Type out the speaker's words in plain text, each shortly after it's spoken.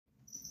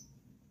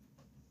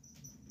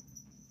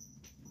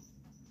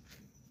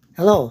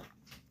Hello,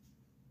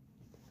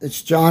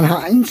 it's John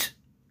Hines.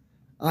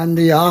 I'm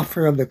the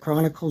author of the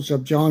Chronicles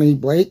of Johnny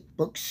Blake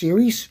book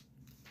series.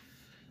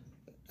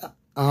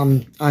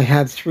 I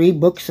have 3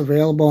 books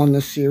available on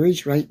the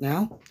series right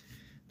now.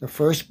 The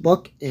first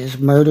book is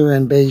Murder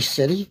in Bay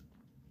City.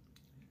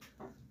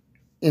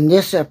 In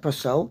this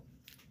episode,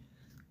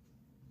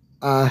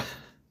 a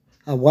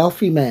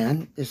wealthy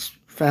man is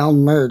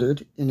found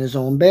murdered in his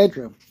own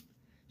bedroom.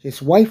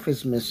 His wife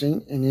is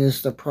missing and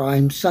is the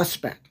prime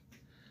suspect.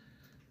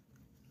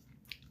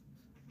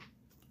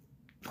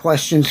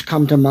 Questions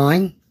come to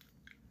mind.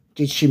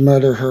 Did she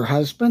murder her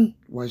husband?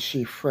 Was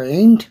she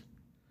framed?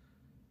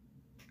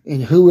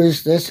 And who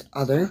is this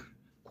other?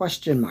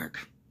 Question mark.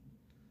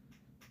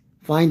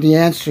 Find the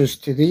answers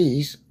to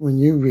these when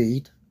you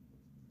read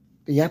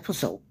the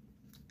episode.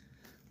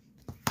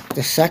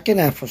 The second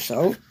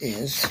episode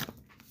is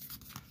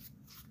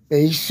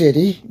Bay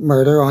City,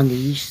 Murder on the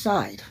East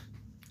Side.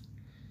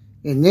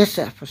 In this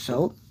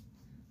episode,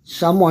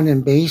 someone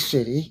in Bay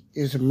City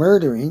is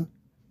murdering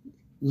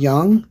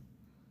young,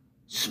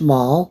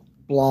 small,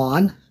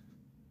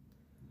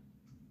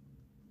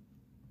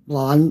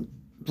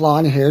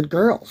 blonde-haired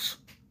girls.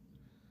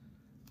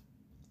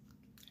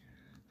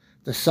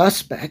 The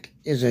suspect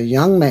is a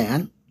young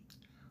man,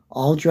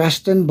 all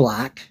dressed in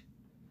black,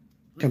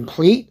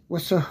 complete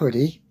with a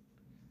hoodie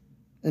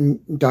and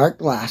dark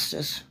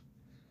glasses.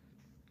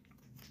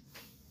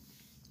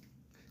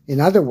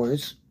 In other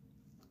words,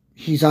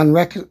 he's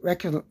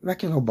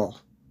unrecognizable.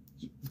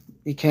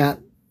 You can't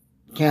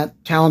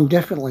tell him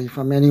differently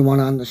from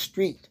anyone on the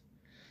street.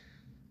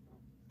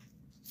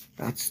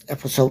 That's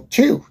episode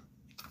 2.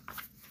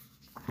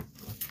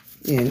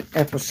 In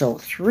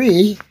episode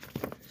 3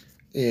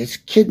 is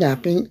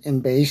Kidnapping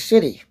in Bay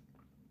City.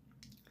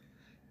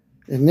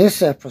 In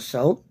this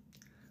episode,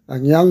 a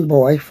young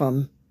boy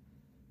from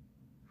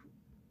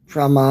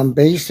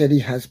Bay City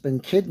has been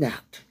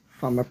kidnapped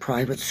from a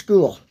private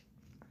school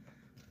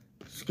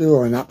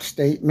in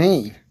upstate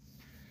Maine.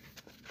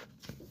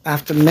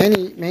 After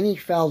many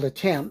failed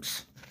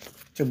attempts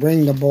to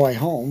bring the boy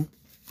home,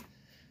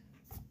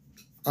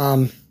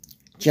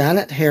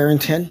 Janet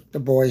Harrington, the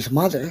boy's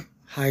mother,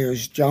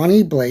 hires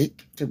Johnny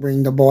Blake to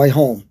bring the boy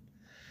home.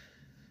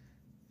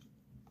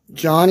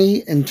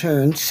 Johnny, in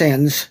turn,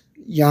 sends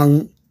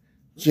young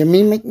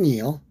Jimmy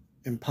McNeil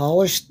and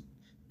Paula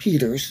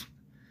Peters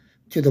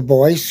to the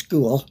boys'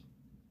 school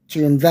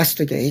to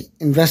investigate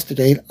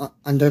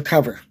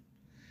undercover.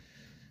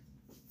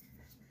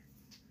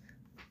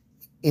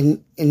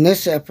 In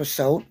this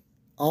episode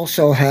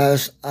also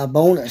has a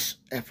bonus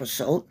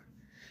episode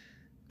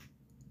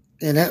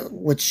in it,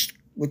 which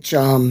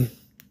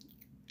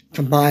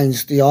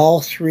combines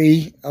all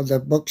 3 of the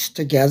books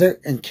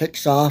together and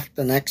kicks off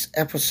the next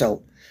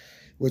episode,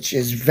 which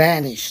is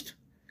Vanished.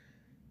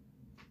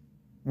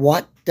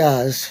 What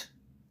does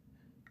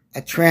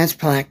a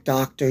transplant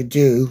doctor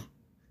do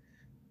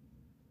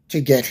to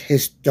get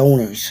his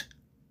donors?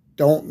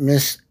 Don't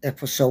miss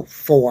episode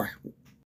 4.